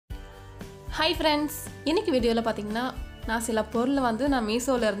Hi friends, இன்னைக்கு வீடியோல பாத்தீங்கன்னா நான் சில பொருள் வந்து நான்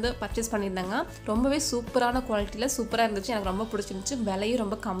மீஷோல இருந்து பர்ச்சேஸ் பண்ணிருந்தேங்க. ரொம்பவே சூப்பரான குவாலிட்டில சூப்பரா இருந்துச்சு. எனக்கு ரொம்ப பிடிச்சிருந்துச்சு. விலையும்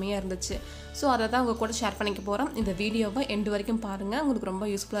ரொம்ப கம்மியா இருந்துச்சு. சோ அத தான் உங்க கூட ஷேர் பண்ணிக்க போறேன். இந்த வீடியோவை எண்ட் வரைக்கும் பாருங்க. உங்களுக்கு ரொம்ப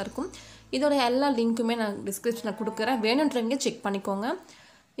யூஸ்ஃபுல்லா இருக்கும். இதோட எல்லா லிங்க்குமே நான் டிஸ்கிரிப்ஷன்ல கொடுக்கிறேன். வேணும்ன்றவங்க செக் பண்ணிக்கோங்க.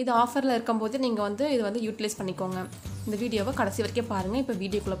 இது ஆஃபர்ல இருக்கும்போது நீங்க வந்து இது வந்து யூட்டிலைஸ் பண்ணிக்கோங்க. இந்த வீடியோவை கடைசி வரைக்கும் பாருங்க. இப்போ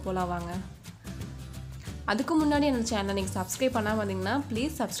வீடியோக்குள்ள போலாம் வாங்க. அதுக்கு முன்னாடி நம்ம சேனலை நீங்க சப்ஸ்கிரைப் பண்ணாம வந்தீங்கன்னா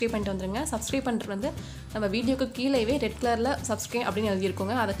ப்ளீஸ் சப்ஸ்கிரைப் பண்ணிட்டு வந்துருங்க. சப்ஸ்கிரைப் பண்றது வந்து நம்ம வீடியோக்கு கீழேவே ரெட் கலர்ல சப்ஸ்கிரைப் அப்படினு எழுதி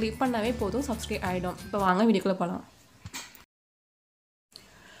இருக்குங்க. அதை கிளிக் பண்ணாவே போதும் சப்ஸ்கிரைப் ஆயிடும். இப்போ வாங்க வீடியோக்குள்ள போலாம்.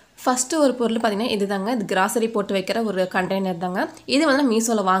 ஃபர்ஸ்ட் ஒரு பொருள் பாத்தீங்கன்னா இதுதாங்க. இது grossery போட்டு வைக்கிற ஒரு கண்டெய்னர் தாங்க. இது வந்து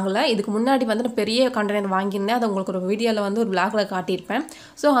மீஷோல வாங்கல. இதுக்கு முன்னாடி வந்து நான் பெரிய கண்டெய்னர் வாங்கியிருந்தேன். அது உங்களுக்கு ஒரு வீடியோல வந்து ஒரு vlogல காட்டியிருப்பேன்.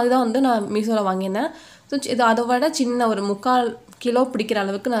 சோ அதுதான் வந்து நான் மீஷோல வாங்கினேன். சோ இது அதோட சின்ன ஒரு 3/4 கிலோ பிடிக்கிற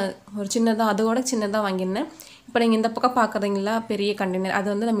அளவுக்கு நான் ஒரு சின்னதா அதோட சின்னதா வாங்கினேன். இப்போ நீங்க இந்த பக்கம் பார்க்கறீங்களா பெரிய கண்டெய்னர் அது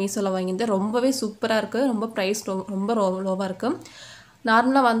வந்து நான் மீஷோல வாங்கினேன். ரொம்பவே சூப்பரா இருக்கு. ரொம்ப பிரைஸ் ரொம்ப லோவா இருக்கு.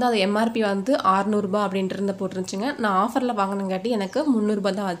 நார்மலா வந்து அது MRP வந்து 600 ரூபாய் அப்படின்றது போட்டுருந்துச்சுங்க. நான் ஆஃபர்ல வாங்குனங்காட்டி எனக்கு 300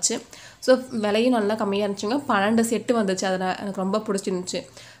 ரூபாய் தான் ஆச்சு. சோ விலையும் நல்லா கம்மியா இருந்துச்சுங்க. 12 செட் வந்துச்சு. அது எனக்கு ரொம்ப பிடிச்சிருந்துச்சு.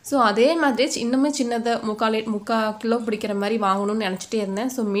 சோ அதே மாதிரி இன்னுமே சின்னதா 3/4 கிலோ பிடிக்கிற மாதிரி வாங்கணும்னு நினைச்சிட்டே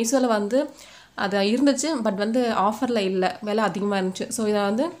இருந்தேன். சோ மீஷோல வந்து அது இருந்துச்சு பட் வந்து ஆஃபர்ல இல்ல. விலை அதிகமா இருந்துச்சு. சோ இத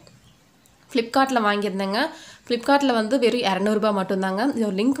வந்து Flipkartல வாங்கியிருந்தேங்க. Flipkartல வந்து வெறும் 200 ரூபாய் மட்டும் தாங்க.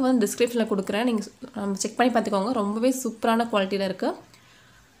 இதோட லிங்க் வந்து டிஸ்கிரிப்ஷன்ல கொடுக்கிறேன். நீங்க செக் பண்ணி பார்த்துக்கோங்க. ரொம்பவே சூப்பரான குவாலிட்டில இருக்கு.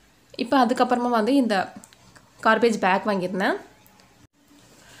 இப்போ அதுக்கு அப்புறமா வந்து இந்த கார்பேஜ் பேக் வாங்கியிருந்தேன்.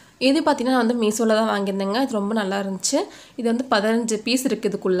 இது பாத்தீங்கன்னா நான் வந்து மீஷோல தான் வாங்கியிருந்தேங்க. இது ரொம்ப நல்லா இருந்துச்சு. இது வந்து 15 பீஸ் இருக்கு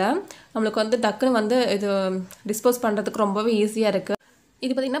இதுக்குள்ள. நமக்கு வந்து டக்குன்னு வந்து இது டிஸ்போஸ் பண்றதுக்கு ரொம்பவே ஈஸியா இருக்கு.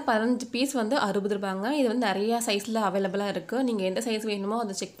 இது பாத்தீங்கன்னா 15 பீஸ் வந்து 60 ரூபாய்ங்க. இது வந்து நிறைய சைஸ்ல அவேலபிளா இருக்கு. நீங்க எந்த சைஸ் வேணுமோ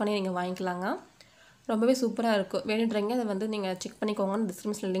அதை செக் பண்ணி நீங்க வாங்கிக்கலாங்க. ரொம்பவே சூப்பரா இருக்கு. வேணும்ன்றவங்க அதை வந்து நீங்க செக் பண்ணிக்கோங்க.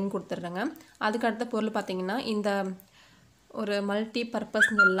 டிஸ்கிரிப்ஷன்ல லிங்க் கொடுத்துறேங்க. அதுக்கு அடுத்த பொருள் பாத்தீங்கன்னா இந்த ஒரு மல்டி பர்பஸ்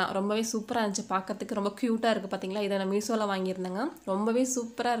சொல்லலாம். ரொம்பவே சூப்பரா இருந்துச்சு. பார்க்கிறதுக்கு ரொம்ப கியூட்டா இருக்கு பாத்தீங்களா? இத நான் மீஷோல வாங்கியிருந்தேங்க. ரொம்பவே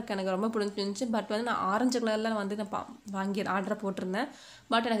சூப்பரா இருக்கு. எனக்கு ரொம்ப பிடிச்சிருந்துச்சு. பட் வந்து நான் ஆரஞ்சு கலர்ல வந்து நான் வாங்கி ஆர்டர் போட்டிருந்தேன்.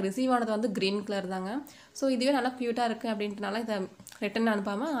 பட் எனக்கு ரிசீவ் ஆனது வந்து கிரீன் கலர் தாங்க. சோ இதுவே நல்லா கியூட்டா இருக்கு அப்படின்றனால இத ரிட்டர்ன்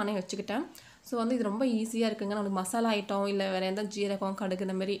அனுப்பாம நானே வச்சுக்கிட்டேன். சோ வந்து இது ரொம்ப ஈஸியா இருக்குங்க. நமக்கு மசாலா ஐட்டம் இல்ல வேற எந்த ஜீரகம் கடுகு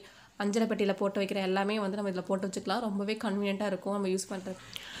இந்த மாதிரி அஞ்சரை பெட்டியில போட்டு வைக்கிற எல்லாமே வந்து நம்ம இதுல போட்டு வச்சுக்கலாம். ரொம்பவே கன்வீனியன்ட்டா இருக்கும் நம்ம யூஸ் பண்றது.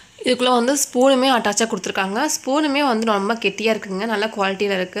 இதுக்குள்ள வந்து ஸ்பூனுமே அட்டாச்சா கொடுத்துருக்காங்க. ஸ்பூனுமே வந்து ரொம்ப கெட்டியா இருக்குங்க. நல்ல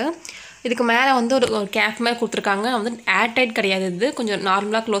குவாலிட்டியில இருக்கு. இதுக்கு மேல வந்து ஒரு கேப் மாதிரி கொடுத்துருக்காங்க. வந்து ஏர் டைட் கிடையாது. இது கொஞ்சம்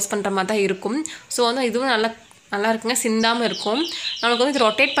நார்மலா க்ளோஸ் பண்ற மாதிரி தான் இருக்கும். சோ வந்து இதுவும் நல்லா இருக்குங்க. சிந்தாம இருக்கும். நமக்கு வந்து இது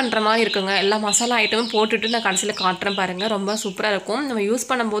ரொட்டேட் பண்ற மாதிரி இருக்குங்க. எல்லா மசாலா ஐட்டமும் போட்டுட்டு நான் கடைசில காட்டுறேன் பாருங்க. ரொம்ப சூப்பரா இருக்கும். நம்ம யூஸ்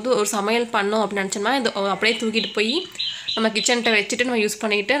பண்ணும்போது ஒரு சமையல் பண்ணோம் அப்படி நினைச்சோம்னா இது அப்படியே தூக்கிட்டு போய் நம்ம கிச்சன்ட்ட வச்சுட்டு நம்ம யூஸ்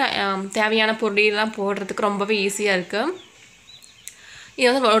பண்ணிட்டு தேவையான பொருள் எல்லாம் போடுறதுக்கு ரொம்பவே ஈஸியா இருக்கு. இது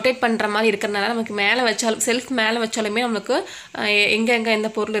வந்து ரொட்டேட் பண்ற மாதிரி இருக்கறனால நமக்கு மேலே வச்சாலும் செல்ஃப் மேலே வச்சாலுமே நமக்கு எங்க எந்த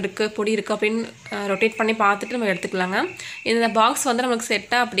பொருள் இருக்கு பொடி இருக்கு அப்படின்னு ரொட்டேட் பண்ணி பார்த்துட்டு நம்ம எடுத்துக்கலாங்க. இந்த பாக்ஸ் வந்து நமக்கு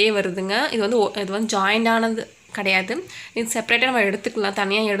செட்டா அப்படியே வருதுங்க. இது வந்து ஜாயிண்ட் ஆனது கிடையாது. இது செப்பரேட்டா நம்ம எடுத்துக்கலாம்.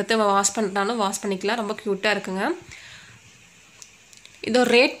 தனியா எடுத்து வாஷ் பண்ணாலும் வாஷ் பண்ணிக்கலாம். ரொம்ப கியூட்டா இருக்குங்க. இதோட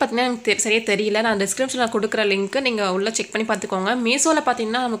ரேட் பார்த்தீங்கன்னா எனக்கு சரியா தெரியல. நான் டிஸ்கிரிப்ஷன்ல கொடுக்குற லிங்க் நீங்க உள்ள செக் பண்ணி பார்த்துக்கோங்க. மீஷோல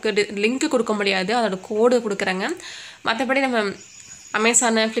பார்த்தீங்கன்னா நமக்கு லிங்க் கொடுக்க முடியாது. அதோட கோடு கொடுக்குறேங்க. மற்றபடி நம்ம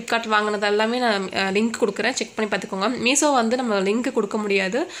அமேசான் Flipkart வாங்கினது எல்லாமே நான் லிங்க் கொடுக்குறேன். செக் பண்ணி பார்த்துக்கோங்க. மீஷோ வந்து நம்ம லிங்க் கொடுக்க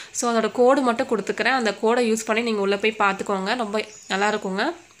முடியாது. ஸோ அதோட கோடு மட்டும் கொடுத்துக்கிறேன். அந்த கோடை யூஸ் பண்ணி நீங்கள் உள்ளே போய் பார்த்துக்கோங்க. ரொம்ப நல்லா இருக்குங்க.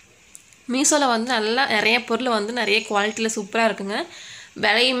 மீஷோல வந்து நல்லா நிறைய பொருள் வந்து நிறைய குவாலிட்டியில் சூப்பராக இருக்குங்க.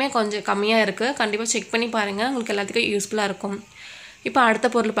 விலையுமே கொஞ்சம் கம்மியாக இருக்குது. கண்டிப்பாக செக் பண்ணி பாருங்கள். உங்களுக்கு எல்லாத்துக்கும் யூஸ்ஃபுல்லாக இருக்கும். இப்போ அடுத்த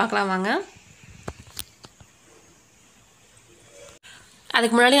பொருள் பார்க்கலாம் வாங்க.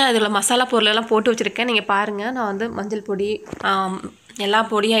 அதுக்கு முன்னாடி நான் இதில் மசாலா பொருளெல்லாம் போட்டு வச்சுருக்கேன். நீங்கள் பாருங்கள். நான் வந்து மஞ்சள் பொடி எல்லா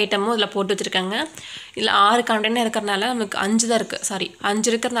பொடி ஐட்டமும் இதில் போட்டு வச்சுருக்கேங்க. இதில் 6 கண்டெய்னர் இருக்கிறனால நமக்கு 5 தான் இருக்குது.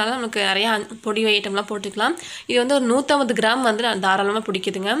 5 இருக்கிறனால நமக்கு நிறையா பொடி ஐட்டம்லாம் போட்டுக்கலாம். இது வந்து ஒரு 150 கிராம் வந்து தாராளமாக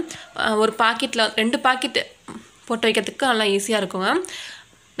பிடிக்குதுங்க. ஒரு பாக்கெட்டில் 2 பாக்கெட் போட்டு வைக்கிறதுக்கு நல்லா ஈஸியாக இருக்குங்க.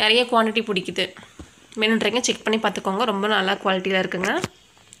 நிறைய குவான்டிட்டி பிடிக்குது. வேணுன்றீங்க செக் பண்ணி பார்த்துக்கோங்க. ரொம்ப நல்லா குவாலிட்டியில் இருக்குங்க.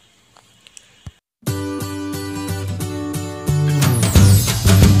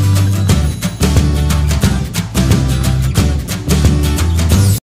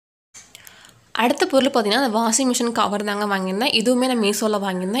 அடுத்த பொருள் பார்த்தீங்கன்னா அந்த வாஷிங் மிஷின் கவர் தாங்க வாங்கியிருந்தேன். இதுவுமே நான் மீஷோவில்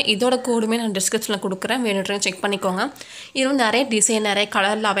வாங்கியிருந்தேன். இதோட கோடுமே நான் டிஸ்கிரிப்ஷனில் கொடுக்குறேன், வேணுன்றவங்க செக் பண்ணிக்கோங்க. இது வந்து நிறைய டிசைன் நிறைய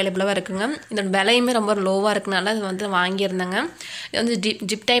கலரில் அவைலபிளாக இருக்குங்க. இதோட விலையுமே ரொம்ப லோவாக இருக்குனால இது வந்து வாங்கியிருந்தேங்க. இது வந்து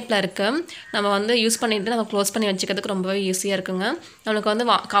ஜிப் டைப்பில் இருக்குது. நம்ம வந்து யூஸ் பண்ணிவிட்டு நம்ம க்ளோஸ் பண்ணி வச்சுக்கிறதுக்கு ரொம்பவே ஈஸியாக இருக்குங்க. நம்மளுக்கு வந்து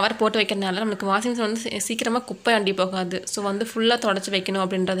கவர் போட்டு வைக்கிறதுனால நம்மளுக்கு வாஷிங் மிஷின் வந்து சீக்கிரமாக குப்பை அண்டி போகாது. ஸோ வந்து ஃபுல்லாக தொடச்சி வைக்கணும்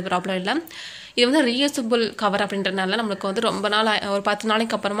அப்படின்றது ப்ராப்ளம் இல்லை. இது வந்து ரீயூசபிள் கவர் அப்படின்றதுனால நம்மளுக்கு வந்து ரொம்ப நாள் ஒரு 10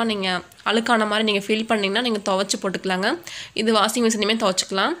 நாளைக்கு அப்புறமா நீங்கள் அழுக்கான மாதிரி நீங்கள் ஃபீல் பண்ணிங்கன்னா நீங்கள் துவைச்சி போட்டுக்கலாங்க. இது வாஷிங் மிஷினையுமே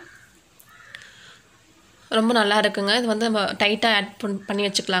துவைச்சிக்கலாம். ரொம்ப நல்லா இருக்குங்க. இது வந்து நம்ம டைட்டாக ஆட் பண்ணி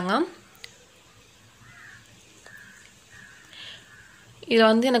வச்சுக்கலாங்க. இது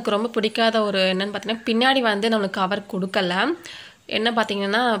வந்து எனக்கு ரொம்ப பிடிக்காத ஒரு என்னென்னு பார்த்தீங்கன்னா, பின்னாடி வந்து நம்மளுக்கு கவர் கொடுக்கல. என்ன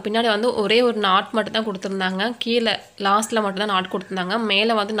பார்த்தீங்கன்னா, பின்னாடி வந்து ஒரே ஒரு நாட் மட்டும் தான் கொடுத்துருந்தாங்க. கீழே லாஸ்ட்டில் மட்டும் தான் நாட் கொடுத்துருந்தாங்க.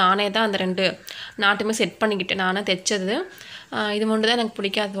 மேலே வந்து நானே தான் அந்த 2 நாட்டுமே செட் பண்ணிக்கிட்டேன், நானே தைச்சது. இது மட்டும் தான் எனக்கு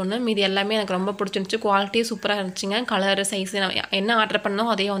பிடிக்காத ஒன்று. மீதி எல்லாமே எனக்கு ரொம்ப பிடிச்சிருந்துச்சி. குவாலிட்டியும் சூப்பராக இருந்துச்சுங்க. கலரு சைஸு என்ன ஆர்டர்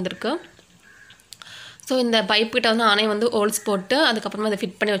பண்ணோம் அதே வந்திருக்கு. ஸோ இந்த பைப்கிட்ட வந்து நானே வந்து ஹோல்ஸ் போட்டு அதுக்கப்புறமா அதை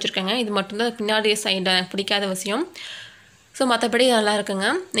ஃபிட் பண்ணி வச்சுருக்கேங்க. இது மட்டும்தான் பின்னாடி சைடு எனக்கு பிடிக்காத விஷயம். ஸோ மற்றபடி நல்லா இருக்குங்க.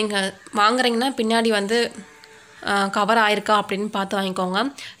 நீங்கள் வாங்குறீங்கன்னா பின்னாடி வந்து கவர் ஆயிருக்கா அப்படின்னு பார்த்து வாங்கிக்கோங்க.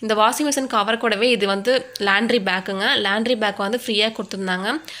 இந்த வாஷிங் மிஷின் கவர் கூடவே இது வந்து லாண்ட்ரி பேக்குங்க. லாண்ட்ரி பேக் வந்து ஃப்ரீயாக கொடுத்துருந்தாங்க.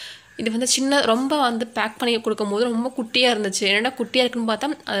 இது வந்து ரொம்ப வந்து பேக் பண்ணி கொடுக்கும்போது ரொம்ப குட்டியாக இருந்துச்சு. என்னடா குட்டியாக இருக்குன்னு பார்த்தா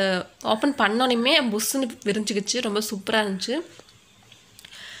ஓப்பன் பண்ணோன்னே புஷ்ஷுன்னு விரிஞ்சிக்கிச்சு. ரொம்ப சூப்பராக இருந்துச்சு.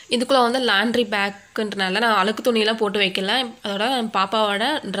 இதுக்குள்ளே வந்து லாண்ட்ரி பேக்குன்றனால நான் அழுக்கு துணியெல்லாம் போட்டு வைக்கல. அதோட பாப்பாவோட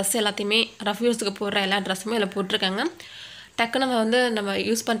ட்ரெஸ் எல்லாத்தையுமே ரஃப் யூஸுக்கு போடுற எல்லா ட்ரெஸ்ஸுமே இதில் போட்டிருக்காங்க. டக்குன்னு நம்ம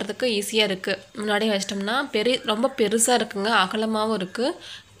யூஸ் பண்ணுறதுக்கு ஈஸியாக இருக்குது. முன்னாடியே வச்சிட்டோம்னா ரொம்ப பெருசாக இருக்குங்க. அகலமாகவும் இருக்குது.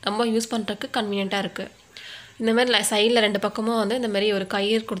 ரொம்ப யூஸ் பண்ணுறதுக்கு கன்வீனியண்ட்டாக இருக்குது. இந்தமாதிரி சைடில் 2 பக்கமும் வந்து இந்தமாரி ஒரு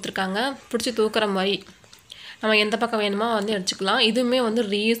கயிறு கொடுத்துருக்காங்க, பிடிச்சி தூக்குற மாதிரி. நம்ம எந்த பக்கம் வேணுமோ வந்து எடுத்துக்கலாம். இதுவுமே வந்து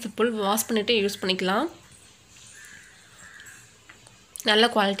ரீயூஸபிள், வாஷ் பண்ணிவிட்டு யூஸ் பண்ணிக்கலாம். நல்ல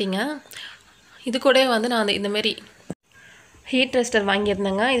குவாலிட்டிங்க. இது கூட வந்து நான் இந்தமாரி ஹீட் ரெஸ்டர்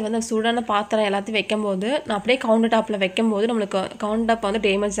வாங்கியிருந்தேங்க. இது வந்து சூடான பாத்திரம் எல்லாத்தையும் வைக்கும்போது நான் அப்படியே கவுண்டர் டாப்பில் வைக்கும்போது நம்மளுக்கு கவுண்டர் டாப் வந்து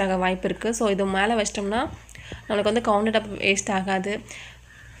டேமேஜ் ஆக வாய்ப்பு இருக்குது. ஸோ இது மேலே வச்சிட்டோம்னா நம்மளுக்கு வந்து கவுண்டர் டாப் வேஸ்ட் ஆகாது.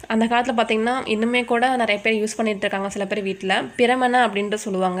 அந்த காலத்தில் பார்த்திங்கன்னா இன்னுமே கூட நிறைய பேர் யூஸ் பண்ணிகிட்டு இருக்காங்க. சில பேர் வீட்டில் பிரமனை அப்படின்ட்டு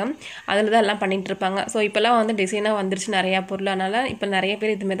சொல்லுவாங்க, அதில் தான் எல்லாம் பண்ணிகிட்டு இருப்பாங்க. ஸோ இப்போல்லாம் வந்து டிசைனாக வந்துருச்சு நிறையா பொருள். அதனால் இப்போ நிறைய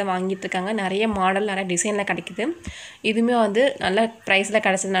பேர் இதுமாரி தான் வாங்கிட்டு இருக்காங்க. நிறைய மாடல் நிறைய டிசைனில் கிடைக்குது. இதுவுமே வந்து நல்ல ப்ரைஸில்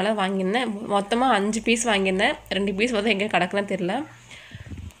கிடச்சதுனால வாங்கியிருந்தேன். மொத்தமாக 5 பீஸ் வாங்கியிருந்தேன். 2 பீஸ் வந்து எங்கே கிடக்குன்னு தெரில.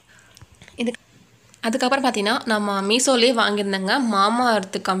 அதுக்கப்புறம் பார்த்தீங்கன்னா நம்ம மீஷோலேயே வாங்கியிருந்தேங்க.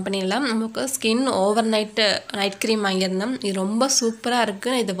 mamaearth கம்பெனியில் நமக்கு ஸ்கின் ஓவர் நைட் க்ரீம் வாங்கியிருந்தேன். இது ரொம்ப சூப்பராக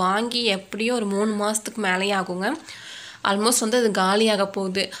இருக்குது. இது வாங்கி எப்படியோ ஒரு 3 மாதத்துக்கு மேலேயே ஆகுங்க. ஆல்மோஸ்ட் வந்து இது காலியாக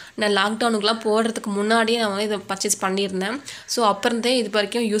போகுது. நான் லாக்டவுனுக்குலாம் போடுறதுக்கு முன்னாடியே நான் வந்து இதை பர்ச்சேஸ் பண்ணியிருந்தேன். ஸோ அப்புறந்தே இது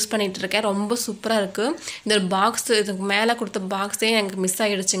வரைக்கும் யூஸ் பண்ணிகிட்ருக்கேன். ரொம்ப சூப்பராக இருக்குது. இந்த பாக்ஸ் இதுக்கு மேலே கொடுத்த பாக்ஸே எனக்கு மிஸ்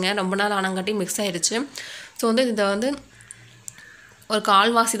ஆகிடுச்சுங்க. ரொம்ப நாள் ஆனங்காட்டி மிஸ் ஆகிடுச்சு. ஸோ வந்து இதை வந்து ஒரு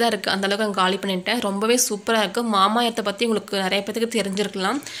கால்வாசி தான் இருக்குது. அந்தளவுக்கு நான் காலி பண்ணிட்டேன். ரொம்பவே சூப்பராக இருக்குது. mamaearth பற்றி உங்களுக்கு நிறைய பேருக்கு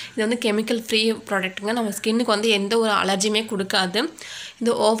தெரிஞ்சிருக்கலாம். இது வந்து கெமிக்கல் ஃப்ரீ ப்ராடக்ட்டுங்க. நம்ம ஸ்கின்னுக்கு வந்து எந்த ஒரு அலர்ஜியுமே கொடுக்காது.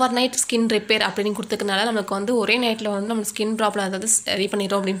 இது ஓவர் நைட் ஸ்கின் ரிப்பேர் அப்படின்னு கொடுத்ததுனால நமக்கு வந்து ஒரே நைட்டில் வந்து நம்ம ஸ்கின் ப்ராப்ளம் அதாவது சரி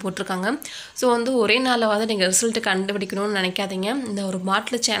பண்ணிடும் அப்படின்னு போட்டிருக்காங்க. ஸோ வந்து ஒரே நாளில் வந்து நீங்கள் ரிசல்ட்டு கண்டுபிடிக்கணும்னு நினைக்காதீங்க. இந்த ஒரு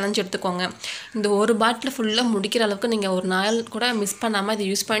பாட்டில் சேலஞ்ச் எடுத்துக்கோங்க. இந்த ஒரு பாட்டில் ஃபுல்லாக முடிக்கிற அளவுக்கு நீங்கள் ஒரு நாள் கூட மிஸ் பண்ணாமல் இதை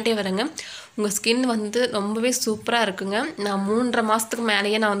யூஸ் பண்ணிட்டே வரங்க. உங்கள் ஸ்கின் வந்து ரொம்பவே சூப்பராக இருக்குங்க. நான் 3.5 மாதத்துக்கு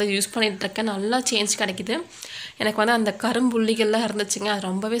மேலேயே நான் வந்து யூஸ் பண்ணிகிட்ருக்கேன். நல்லா சேஞ்ச் கிடைக்கிது. எனக்கு வந்து அந்த கரும்புள்ளிகள்லாம் இருந்துச்சுங்க, அது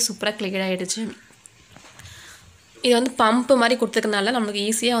ரொம்பவே சூப்பராக கிளியர் ஆகிடுச்சு. இது வந்து பம்ப்பு மாதிரி கொடுத்துருக்கனால நம்மளுக்கு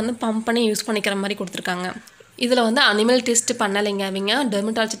ஈஸியாக வந்து பம்ப் பண்ணி யூஸ் பண்ணிக்கிற மாதிரி கொடுத்துருக்காங்க. இதில் வந்து அனிமல் டெஸ்ட் பண்ணலைங்க, அவங்க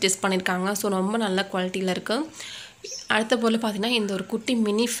டெர்மட்டாலஜி டெஸ்ட் பண்ணியிருக்காங்க. ஸோ ரொம்ப நல்ல குவாலிட்டியில் இருக்குது. அடுத்த பொருள் பார்த்திங்கன்னா இந்த ஒரு குட்டி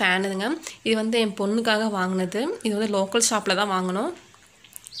மினி ஃபேனுங்க. இது வந்து என் பொண்ணுக்காக வாங்கினது. இது வந்து லோக்கல் ஷாப்பில் தான் வாங்கினோம்.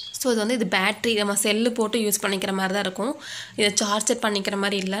 ஸோ இது வந்து பேட்ரி நம்ம செல்லு போட்டு யூஸ் பண்ணிக்கிற மாதிரி தான் இருக்கும். இதை சார்ஜர் பண்ணிக்கிற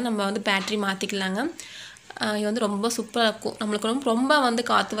மாதிரி இல்லை, நம்ம வந்து பேட்ரி மாற்றிக்கலாங்க. இது வந்து ரொம்ப சூப்பராக இருக்கும். நம்மளுக்கு ரொம்ப வந்து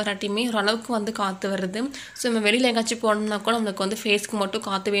காற்று வராட்டியுமே ஓரளவுக்கு வந்து காற்று வருது. ஸோ நம்ம வெளியில் எங்கேயாச்சும் போனோம்னா கூட நம்மளுக்கு வந்து ஃபேஸ்க்கு மட்டும்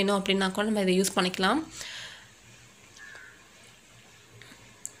காற்று வேணும் அப்படின்னா கூட நம்ம இதை யூஸ் பண்ணிக்கலாம்.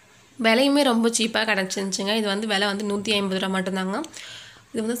 விலையுமே ரொம்ப சீப்பாக கிடச்சிருந்துச்சுங்க. இது வந்து விலை வந்து 150 ரூபா மட்டும்தாங்க.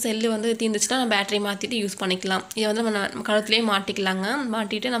 இது வந்து செல்லு வந்து தீர்ந்துச்சுன்னா நம்ம பேட்டரி மாற்றிட்டு யூஸ் பண்ணிக்கலாம். இதை வந்து நம்ம கழுத்துலேயே மாட்டிக்கலாங்க.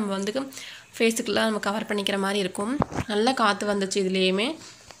 மாட்டிட்டு நம்ம வந்து ஃபேஸுக்குள்ளே நம்ம கவர் பண்ணிக்கிற மாதிரி இருக்கும். நல்லா காற்று வந்துச்சு இதுலேயுமே.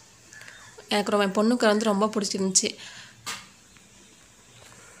 எனக்கு என் பொண்ணுக்கு வந்து ரொம்ப பிடிச்சிருந்துச்சி.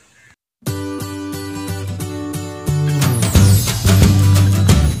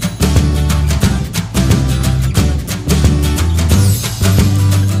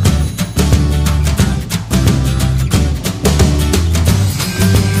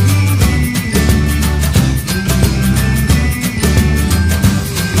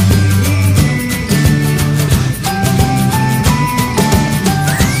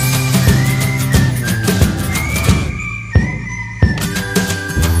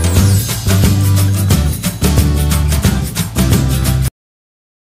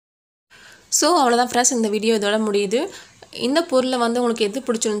 ஸோ அவ்வளோதான் ஃப்ரெண்ட்ஸ், இந்த வீடியோ இதோட முடியுது. இந்த பொருளை வந்து உங்களுக்கு எது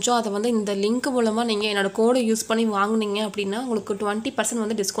பிடிச்சிருந்துச்சோ அதை வந்து இந்த லிங்க் மூலமாக நீங்கள் என்னோடய கோடை யூஸ் பண்ணி வாங்குனீங்க அப்படின்னா உங்களுக்கு 20%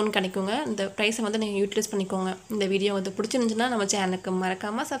 வந்து டிஸ்கவுண்ட் கிடைக்குங்க. இந்த ப்ரைஸை வந்து நீங்கள் யூட்டிலைஸ் பண்ணிக்கோங்க. இந்த வீடியோ வந்து பிடிச்சிருந்துச்சுன்னா நம்ம சேனலுக்கு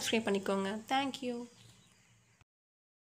மறக்காமல் சப்ஸ்கிரைப் பண்ணிக்கோங்க. தேங்க்யூ.